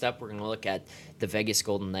next up, we're going to look at the Vegas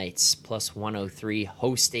Golden Knights, plus 103,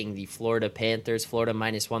 hosting the Florida Panthers. Florida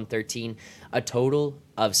minus 113, a total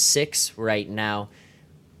of 6 right now.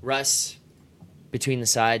 Russ, between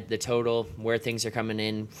the total, where things are coming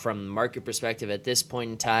in from the market perspective at this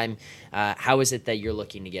point in time, how is it that you're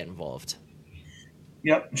looking to get involved?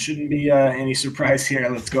 Yep, shouldn't be any surprise here.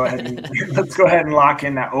 Let's go ahead and lock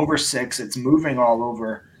in that over 6. It's moving all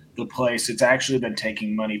over the place. It's actually been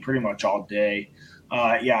taking money pretty much all day.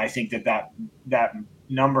 I think that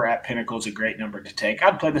number at Pinnacle is a great number to take.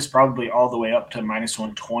 I'd play this probably all the way up to minus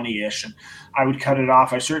 120-ish, and I would cut it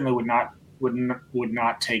off. I certainly would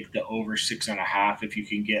not take the over 6.5 if you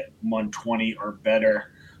can get 120 or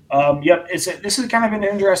better. This is kind of an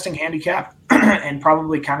interesting handicap and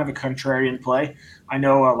probably kind of a contrarian play. I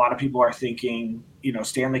know a lot of people are thinking,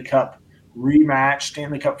 Stanley Cup rematch,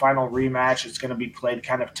 Stanley Cup final rematch. It's going to be played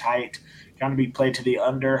kind of tight, going to be played to the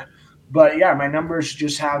under. But yeah, my numbers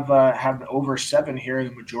just have over 7 here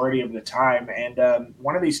the majority of the time. And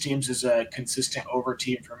one of these teams is a consistent over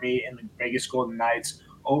team for me in the Vegas Golden Knights,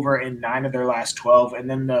 over in 9 of their last 12. And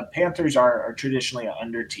then the Panthers are traditionally an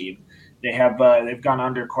under team. They've gone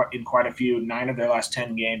under in quite a few, 9 of their last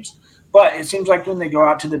 10 games. But it seems like when they go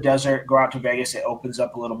out to the desert, go out to Vegas, it opens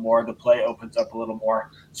up a little more. The play opens up a little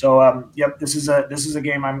more. So, this is a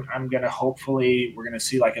game I'm gonna hopefully we're gonna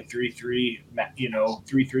see like a 3-3,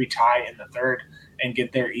 3-3 tie in the third and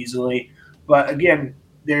get there easily. But again,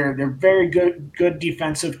 they're very good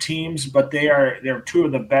defensive teams, but they're two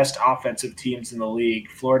of the best offensive teams in the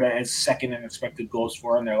league. Florida is second in expected goals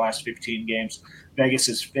for in their last 15 games. Vegas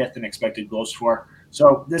is 5th in expected goals for.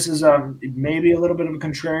 So this is maybe a little bit of a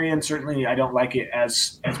contrarian. Certainly, I don't like it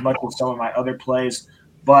as much as some of my other plays,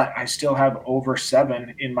 but I still have over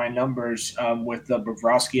 7 in my numbers with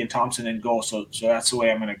Bobrovsky and Thompson in goal. So that's the way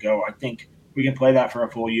I'm going to go. I think we can play that for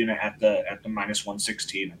a full unit at the minus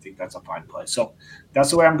 116. I think that's a fine play. So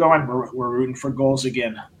that's the way I'm going. We're rooting for goals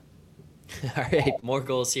again. All right, more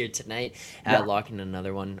goals here tonight. Locking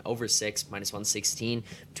another one over 6, minus 116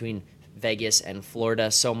 between Vegas and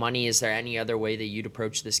Florida. So money, is there any other way that you'd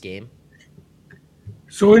approach this game?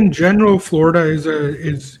 So in general, Florida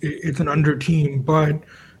it's an under team, but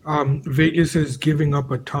Vegas is giving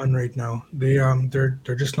up a ton right now. They're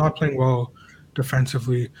just not playing well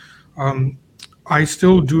defensively. I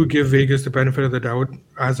still do give Vegas the benefit of the doubt,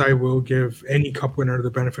 as I will give any cup winner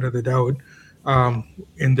the benefit of the doubt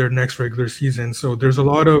in their next regular season. So there's a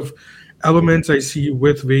lot of elements I see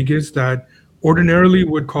with Vegas that ordinarily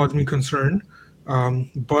would cause me concern,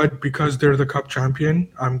 but because they're the cup champion,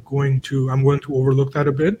 I'm going to overlook that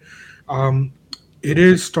a bit. It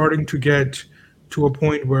is starting to get to a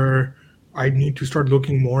point where I need to start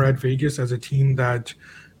looking more at Vegas as a team that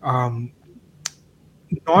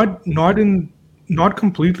not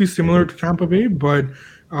completely similar to Tampa Bay, but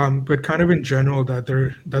kind of in general that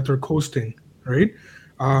they're coasting, right?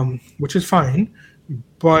 Which is fine,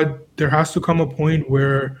 but there has to come a point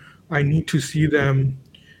where I need to see them.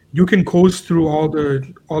 You can coast through all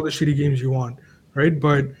the shitty games you want, right?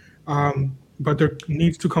 But there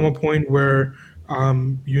needs to come a point where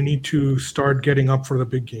you need to start getting up for the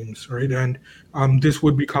big games, right? And this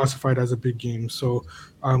would be classified as a big game. So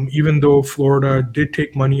even though Florida did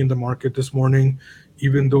take money in the market this morning,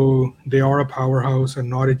 even though they are a powerhouse and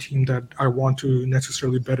not a team that I want to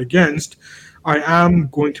necessarily bet against, I am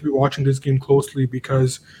going to be watching this game closely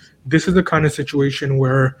because this is the kind of situation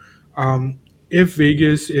where um, if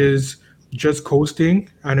Vegas is just coasting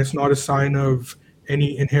and it's not a sign of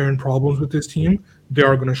any inherent problems with this team, they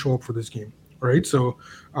are going to show up for this game, right? So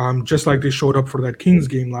just like they showed up for that Kings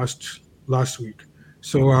game last week.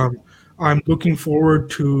 So I'm looking forward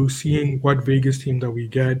to seeing what Vegas team that we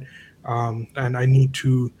get, and I need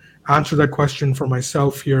to answer that question for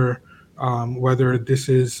myself here, whether this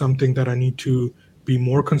is something that I need to be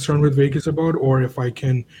more concerned with Vegas about, or if I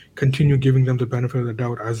can continue giving them the benefit of the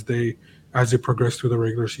doubt as they progress through the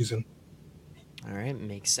regular season. All right,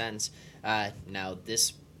 makes sense. Now,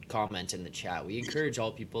 this comment in the chat, we encourage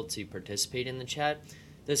all people to participate in the chat.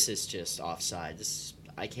 This is just offside.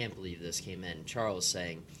 I can't believe this came in. Charles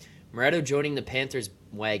saying, Moretto joining the Panthers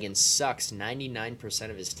wagon sucks. 99%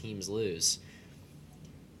 of his teams lose.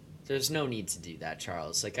 There's no need to do that,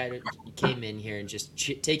 Charles. Like, you came in here and just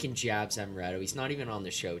taking jabs at Moretto. He's not even on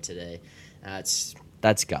the show today. That's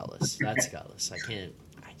gutless. That's gutless. I can't.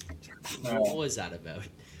 What was that about?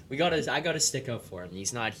 I gotta stick up for him.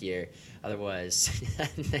 He's not here. Otherwise,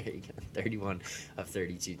 there you go. 31 of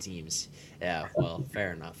 32 teams. Yeah, well,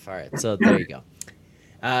 fair enough. All right, so there you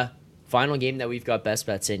go. Final game that we've got best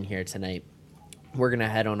bets in here tonight. We're gonna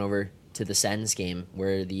head on over to the Sens game,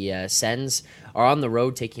 where the Sens are on the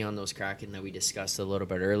road taking on those Kraken that we discussed a little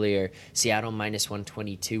bit earlier. Seattle minus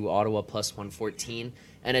 122, Ottawa plus 114,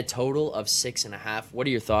 and a total of 6.5. What are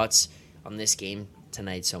your thoughts on this game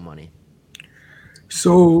tonight, So Money?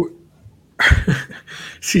 So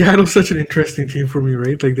Seattle's such an interesting team for me,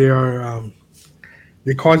 right? Like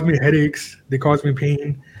they cause me headaches, they cause me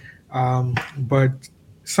pain, but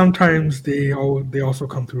sometimes they also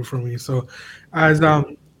come through for me. So as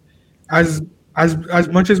as as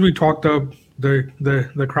much as we talked up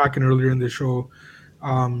the Kraken earlier in the show,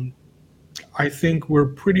 um, I think we're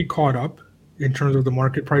pretty caught up in terms of the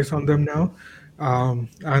market price on them now,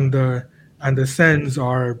 and the Sens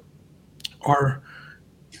are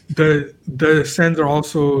the Sens are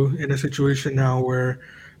also in a situation now where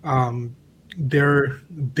um,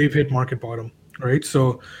 they've hit market bottom, right?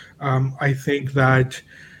 So I think that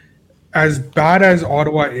as bad as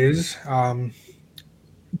Ottawa is,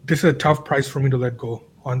 this is a tough price for me to let go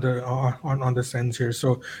on the Sens here.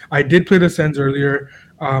 So I did play the Sens earlier.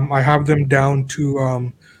 I have them down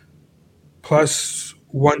to plus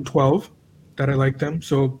 112 that I like them.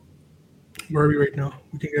 So where are we right now?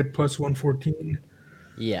 We can get plus 114.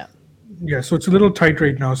 Yeah. Yeah, so it's a little tight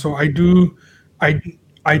right now. So I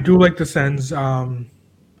I do like the Sens, and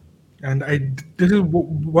this is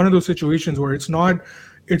one of those situations where it's not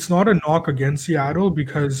a knock against Seattle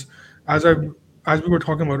because as I as we were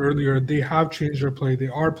talking about earlier, they have changed their play. They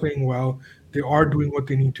are playing well. They are doing what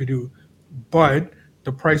they need to do, but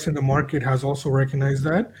the price in the market has also recognized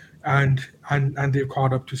that, and they've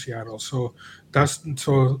caught up to Seattle. So that's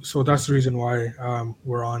the reason why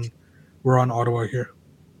we're on Ottawa here.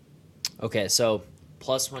 Okay, so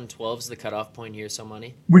plus 112 is the cutoff point here, So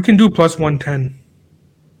Money? We can do plus 110.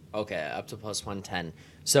 Okay, up to plus 110.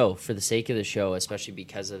 So, for the sake of the show, especially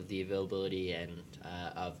because of the availability and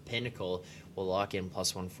of Pinnacle, we'll lock in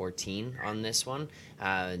plus 114 on this one.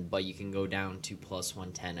 But you can go down to plus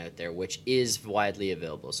 110 out there, which is widely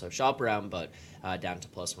available. So, shop around, but down to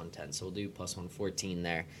plus 110. So, we'll do plus 114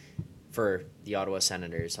 there for the Ottawa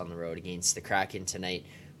Senators on the road against the Kraken tonight.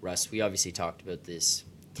 Russ, we obviously talked about this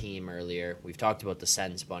team earlier. We've talked about the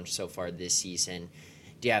Sens bunch so far this season.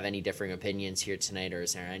 Do you have any differing opinions here tonight, or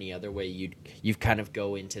is there any other way you've kind of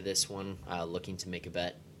go into this one looking to make a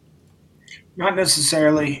bet? Not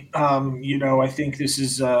necessarily. I think this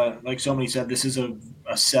is, like somebody said, this is a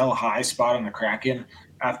sell high spot on the Kraken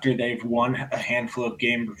after they've won a handful of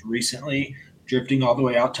games recently, drifting all the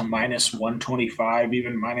way out to minus 125,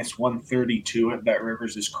 even minus 132 at Bet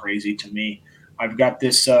Rivers is crazy to me. I've got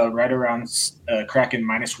this right around Kraken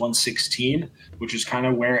minus 116, which is kind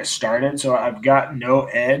of where it started. So I've got no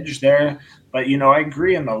edge there. But, I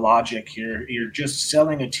agree in the logic here. You're just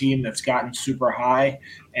selling a team that's gotten super high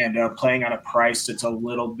and playing on a price that's a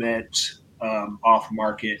little bit off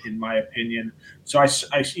market, in my opinion. So as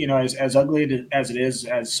ugly as it is,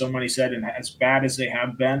 as somebody said, and as bad as they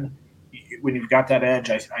have been, when you've got that edge,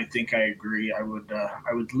 I think I agree. I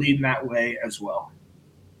would lean that way as well.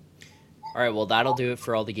 All right, well, that'll do it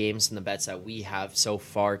for all the games and the bets that we have so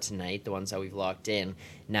far tonight, the ones that we've locked in.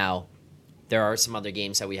 Now, there are some other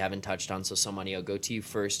games that we haven't touched on, so somebody, I'll go to you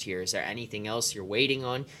first here. Is there anything else you're waiting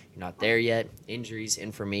on? You're not there yet? Injuries,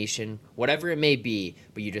 information, whatever it may be,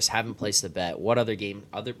 but you just haven't placed the bet. What other game,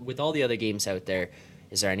 other with all the other games out there,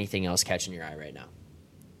 is there anything else catching your eye right now?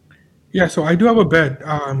 Yeah, so I do have a bet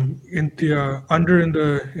in the under in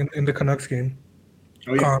the Canucks game.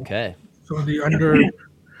 Oh yeah. Um, Okay. so the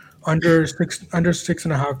under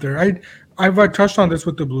 6.5 there. I've touched on this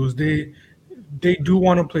with the Blues. They do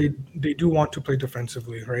want to play. They do want to play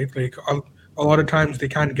defensively, right? Like a lot of times they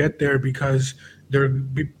can't get there because their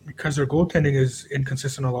goaltending is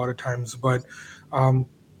inconsistent a lot of times. But um,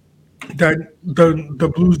 that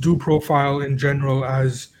the Blues do profile in general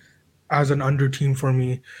as an under team for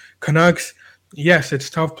me. Canucks, yes, it's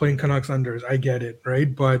tough playing Canucks unders. I get it,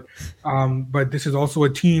 right? But this is also a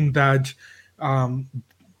team that um,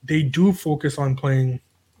 they do focus on playing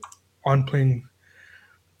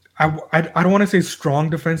I don't want to say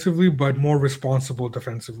strong defensively, but more responsible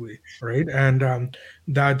defensively, right? And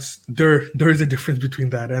that's there is a difference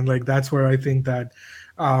between that, and like that's where I think that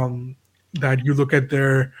that you look at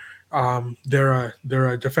their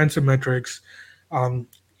defensive metrics, um,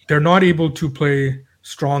 they're not able to play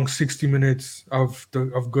strong 60 minutes of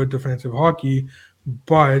good defensive hockey,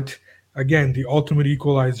 but again, the ultimate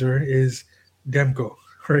equalizer is Demko,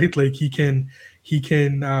 right? Like he can he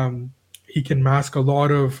can mask a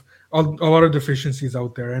lot of deficiencies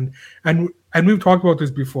out there, and we've talked about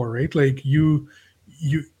this before, right? Like you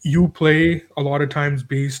play a lot of times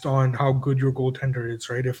based on how good your goaltender is,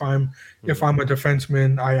 right? If Mm-hmm. I'm a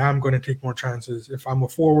defenseman, I am going to take more chances. If I'm a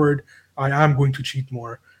forward, I am going to cheat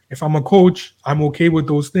more. If I'm a coach, I'm okay with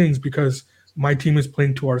those things because my team is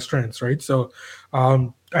playing to our strengths, right? So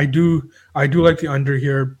I do like the under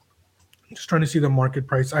here. Just trying to see the market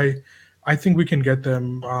price. I think we can get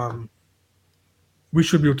them. We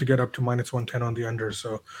should be able to get up to -110 on the under.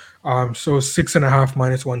 So 6.5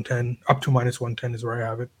 -110 up to -110 is where I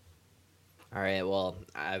have it. All right. Well,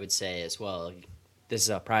 I would say as well, this is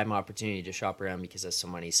a prime opportunity to shop around because, as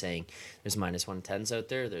somebody's saying, there's -110s out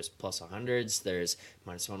there, there's +100s, there's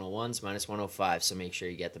 -101s, -105. So make sure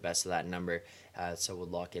you get the best of that number. So we'll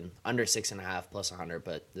lock in under 6.5 +100.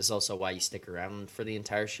 But this is also why you stick around for the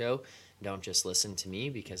entire show. Don't just listen to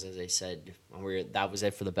me because, as I said, that was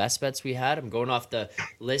it for the best bets we had. I'm going off the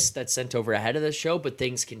list that's sent over ahead of the show, but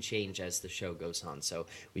things can change as the show goes on. So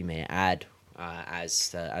we may add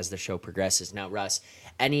as the show progresses. Now, Russ,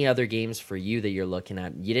 any other games for you that you're looking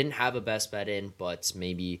at? You didn't have a best bet in, but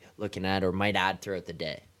maybe looking at or might add throughout the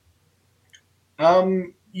day.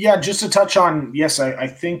 Yeah, just to touch on, yes, I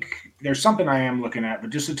think there's something I am looking at,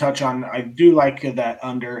 but just to touch on, I do like that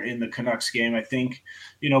under in the Canucks game. I think,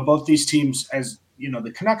 both these teams, as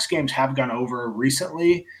the Canucks games have gone over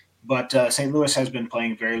recently, but St. Louis has been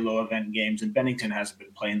playing very low event games, and Bennington hasn't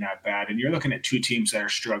been playing that bad. And you're looking at two teams that are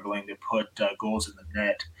struggling to put goals in the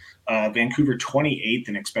net. Vancouver 28th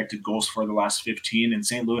in expected goals for the last 15, and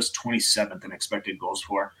St. Louis 27th in expected goals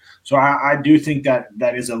for. So I do think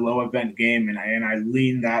that is a low event game, and I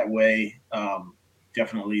lean that way.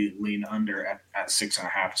 Definitely lean under at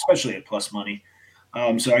 6.5, especially at plus money.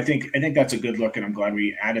 So I think that's a good look, and I'm glad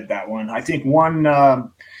we added that one. I think one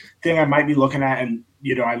thing I might be looking at, and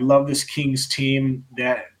I love this Kings team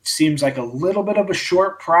that seems like a little bit of a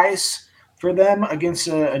short price for them against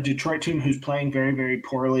a Detroit team who's playing very, very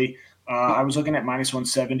poorly. I was looking at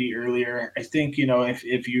 -170 earlier. I think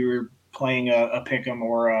if you're playing a pick 'em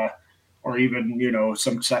or even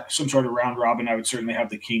some sort of round robin, I would certainly have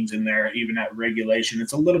the Kings in there even at regulation.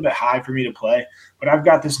 It's a little bit high for me to play, but I've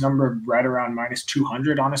got this number right around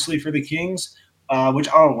 -200 honestly for the Kings. Which,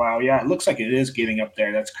 oh wow, yeah, it looks like it is getting up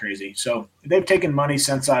there. That's crazy. So they've taken money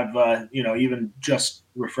since I've even just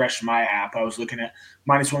refreshed my app. I was looking at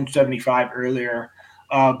 -175 earlier.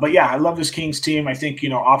 But yeah, I love this Kings team. I think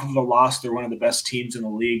off of a loss, they're one of the best teams in the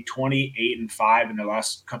league. 28-5 in their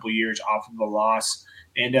last couple of years off of a loss.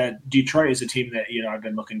 And Detroit is a team that I've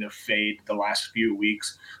been looking to fade the last few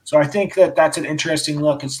weeks. So I think that's an interesting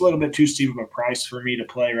look. It's a little bit too steep of a price for me to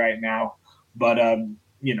play right now, but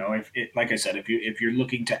like I said, if you're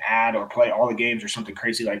looking to add or play all the games or something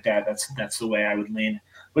crazy like that, that's the way I would lean.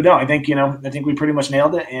 But no, I think we pretty much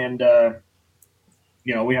nailed it, and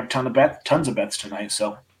we have tons of bets tonight.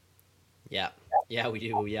 So Yeah. Yeah, we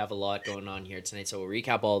do. We have a lot going on here tonight. So we'll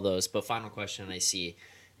recap all those. But final question I see,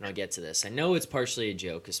 and I'll get to this. I know it's partially a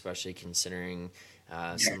joke, especially considering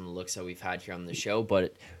some of the looks that we've had here on the show,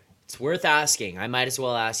 but it's worth asking. I might as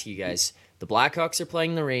well ask you guys. The Blackhawks are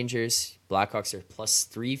playing the Rangers. Blackhawks are plus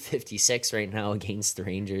 356 right now against the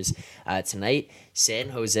Rangers tonight. San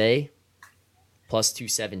Jose plus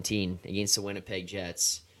 217 against the Winnipeg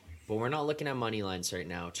Jets. But we're not looking at money lines right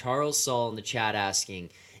now. Charles Saul in the chat asking,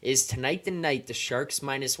 is tonight the night the Sharks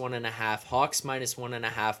 -1.5, Hawks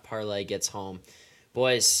 -1.5 parlay gets home?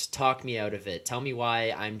 Boys, talk me out of it. Tell me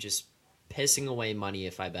why I'm just pissing away money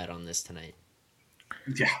if I bet on this tonight.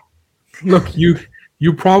 Yeah. Look,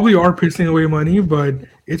 you probably are pissing away money, but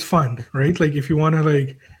it's fun, right? Like if you want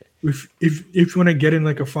to if you want to get in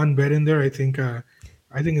like a fun bet in there, I think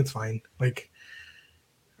it's fine. Like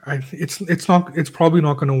it's probably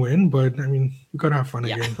not going to win, but I mean we gotta have fun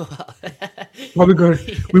again. Probably good.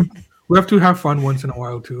 We have to have fun once in a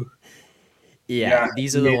while too. Yeah,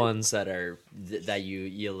 these are the ones that are that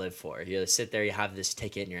you live for. You sit there, you have this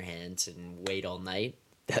ticket in your hands, and wait all night.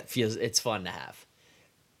 It's fun to have.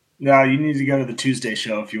 No, you need to go to the Tuesday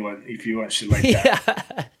show if you want shit like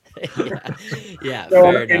that. yeah.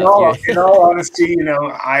 So Fair enough. In all honesty,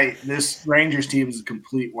 this Rangers team is a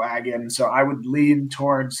complete wagon, so I would lean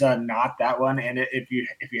towards not that one. And if you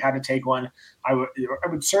had to take one, I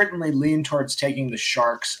would certainly lean towards taking the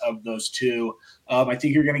Sharks of those two. I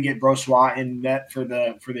think you're going to get Brossoit in net for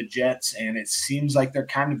the Jets, and it seems like they're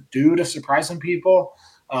kind of due to surprise some people.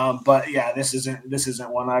 But yeah, this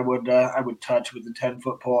isn't one I would touch with a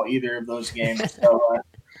 10-foot pole either of those games. So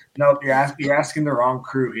nope, you're asking the wrong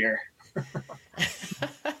crew here.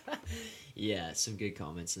 Yeah, some good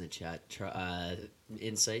comments in the chat.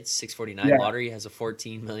 Insights 649 lottery has a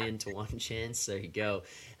 14 million to 1 chance. There you go,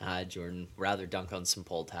 Jordan. Rather dunk on some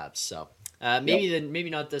pull tabs. So maybe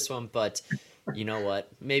not this one, but you know what?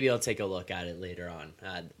 Maybe I'll take a look at it later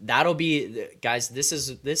on. That'll be, guys. This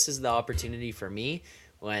is the opportunity for me.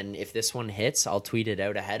 If this one hits, I'll tweet it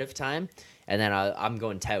out ahead of time, and then I'm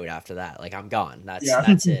going tout after that. Like I'm gone.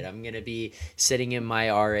 That's it. I'm gonna be sitting in my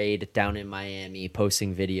R8 down in Miami,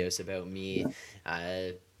 posting videos about me,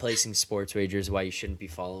 placing sports wagers. Why you shouldn't be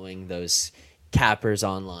following those cappers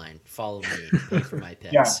online. Follow me. Pay for my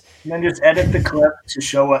picks. Yeah, and then just edit the clip to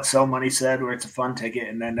show what So Money said, where it's a fun ticket,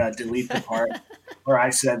 and then delete the part where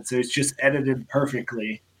I said. So it's just edited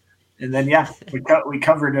perfectly, and then we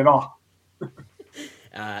covered it all.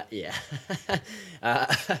 Yeah.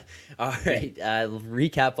 All right.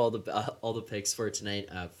 Recap all the picks for tonight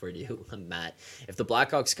for you, Matt. If the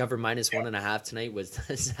Blackhawks cover -1.5 tonight with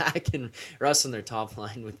Zack and Russ on their top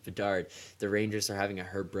line with Bedard, the Rangers are having a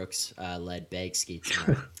Herb Brooks led bag skate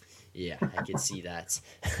tomorrow. Yeah, I can see that.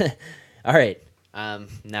 All right.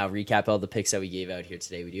 Now recap all the picks that we gave out here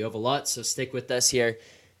today. We do have a lot, so stick with us here.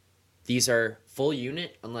 These are full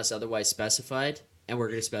unit unless otherwise specified. And we're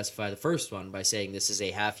going to specify the first one by saying this is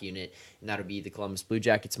a half unit, and that'll be the Columbus Blue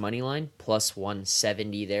Jackets money line, plus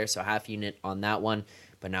 170 there. So half unit on that one.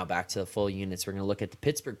 But now back to the full units. We're going to look at the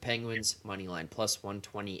Pittsburgh Penguins money line, plus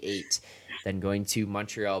 128. Then going to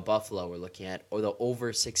Montreal Buffalo, we're looking at the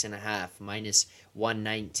over 6.5, minus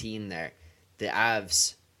 119 there. The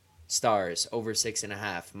Avs Stars, over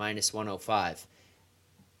 6.5, minus 105.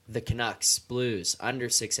 The Canucks Blues, under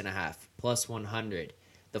 6.5, plus 100.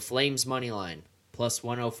 The Flames money line, plus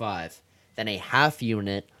 105. Then a half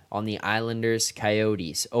unit on the Islanders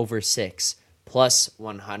Coyotes over 6, plus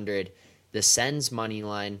 100. The Sens money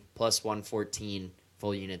line, plus 114,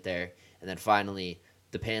 full unit there. And then finally,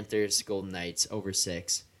 the Panthers Golden Knights over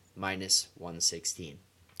 6, minus 116.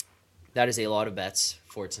 That is a lot of bets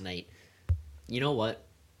for tonight. You know what?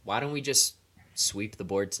 Why don't we just sweep the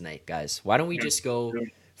board tonight, guys? Why don't we just go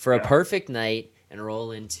for a perfect night and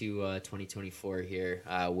roll into 2024 here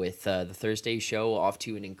with the Thursday show off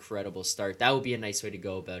to an incredible start. That would be a nice way to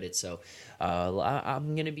go about it. So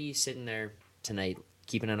I'm going to be sitting there tonight,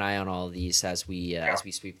 keeping an eye on all of these as we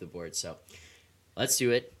sweep the board. So let's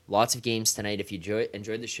do it. Lots of games tonight. If you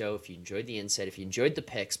enjoyed the show, if you enjoyed the insight, if you enjoyed the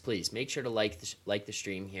picks, please make sure to like the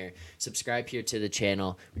stream here. Subscribe here to the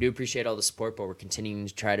channel. We do appreciate all the support, but we're continuing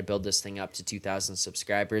to try to build this thing up to 2,000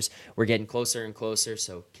 subscribers. We're getting closer and closer,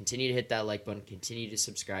 so continue to hit that like button. Continue to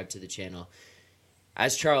subscribe to the channel.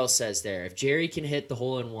 As Charles says there, if Jerry can hit the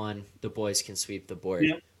hole-in-one, the boys can sweep the board.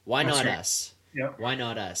 Yep. Why not us? Yep. Why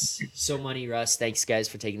not us? So Money, Russ, thanks, guys,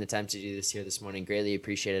 for taking the time to do this here this morning. Greatly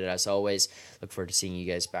appreciate it, as always. Look forward to seeing you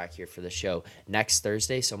guys back here for the show next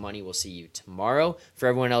Thursday. So Money, we'll see you tomorrow. For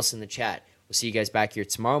everyone else in the chat, we'll see you guys back here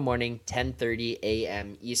tomorrow morning, 10:30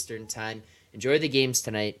 a.m. Eastern Time. Enjoy the games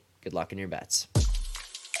tonight. Good luck in your bets.